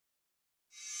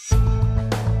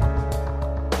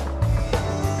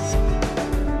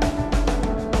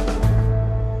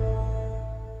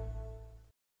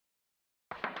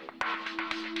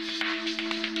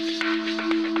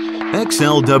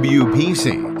XLW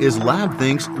PC is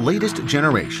Labthink's latest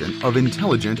generation of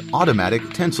intelligent automatic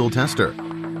tensile tester.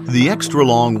 The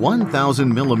extra-long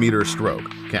 1,000mm stroke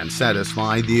can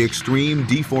satisfy the extreme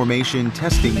deformation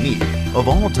testing need of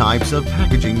all types of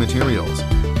packaging materials.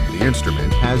 The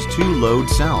instrument has two load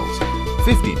cells,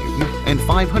 50 Newton and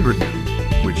 500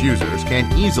 Newton, which users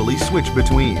can easily switch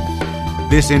between.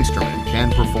 This instrument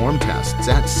can perform tests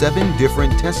at 7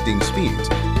 different testing speeds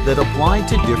that apply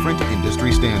to different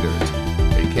industry standards.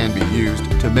 It can be used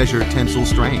to measure tensile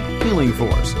strength, peeling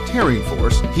force, tearing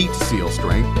force, heat seal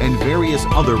strength, and various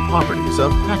other properties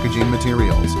of packaging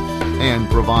materials, and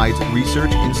provides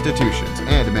research institutions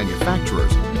and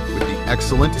manufacturers with the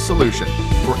excellent solution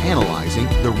for analyzing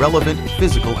the relevant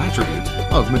physical attributes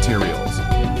of materials.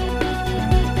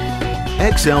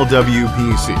 XLW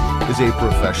PC is a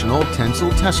professional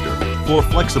tensile tester for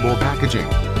flexible packaging,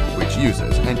 which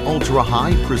uses an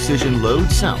ultra-high precision load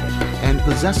cell and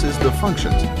possesses the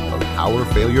functions of power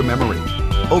failure memory,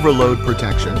 overload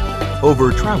protection,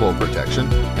 over-travel protection,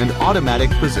 and automatic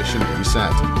position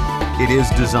reset. It is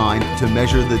designed to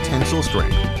measure the tensile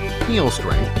strength, peel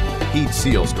strength, heat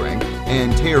seal strength,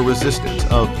 and tear resistance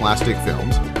of plastic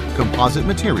films, composite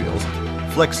materials,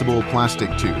 flexible plastic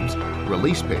tubes,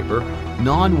 release paper,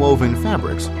 non-woven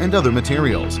fabrics, and other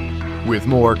materials. With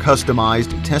more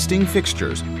customized testing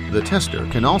fixtures, the tester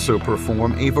can also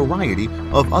perform a variety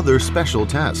of other special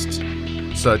tests,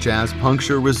 such as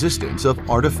puncture resistance of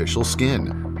artificial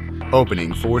skin,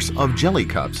 opening force of jelly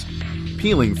cups,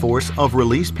 peeling force of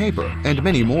release paper, and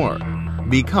many more,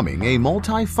 becoming a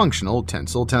multifunctional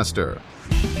tensile tester.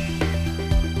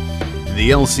 The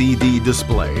LCD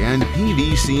display and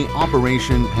PVC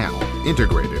operation panel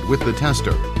integrated with the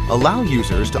tester allow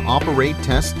users to operate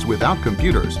tests without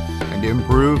computers and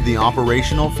improve the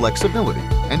operational flexibility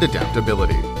and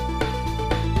adaptability.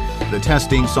 The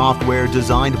testing software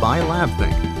designed by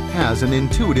Labthink has an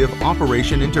intuitive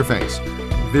operation interface,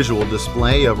 visual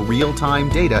display of real-time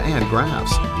data and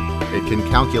graphs. It can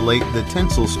calculate the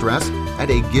tensile stress at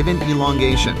a given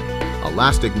elongation,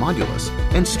 elastic modulus,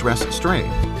 and stress strain,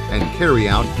 and carry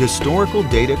out historical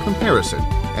data comparison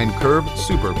and curve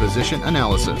superposition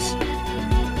analysis.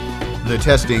 The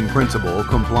testing principle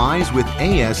complies with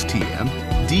ASTM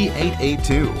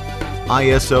D882,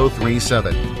 ISO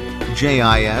 37,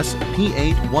 JIS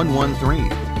P8113,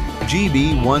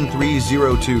 GB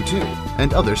 13022,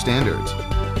 and other standards.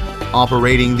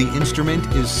 Operating the instrument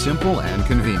is simple and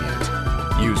convenient.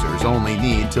 Users only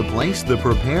need to place the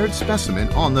prepared specimen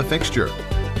on the fixture,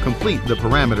 complete the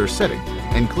parameter setting,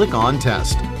 and click on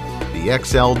Test. The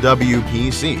XLW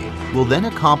PC will then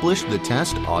accomplish the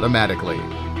test automatically.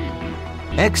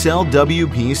 XLW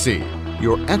PC,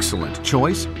 your excellent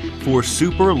choice for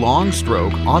super long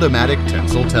stroke automatic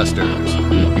tensile testers.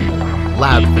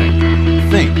 Labthink,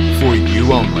 think for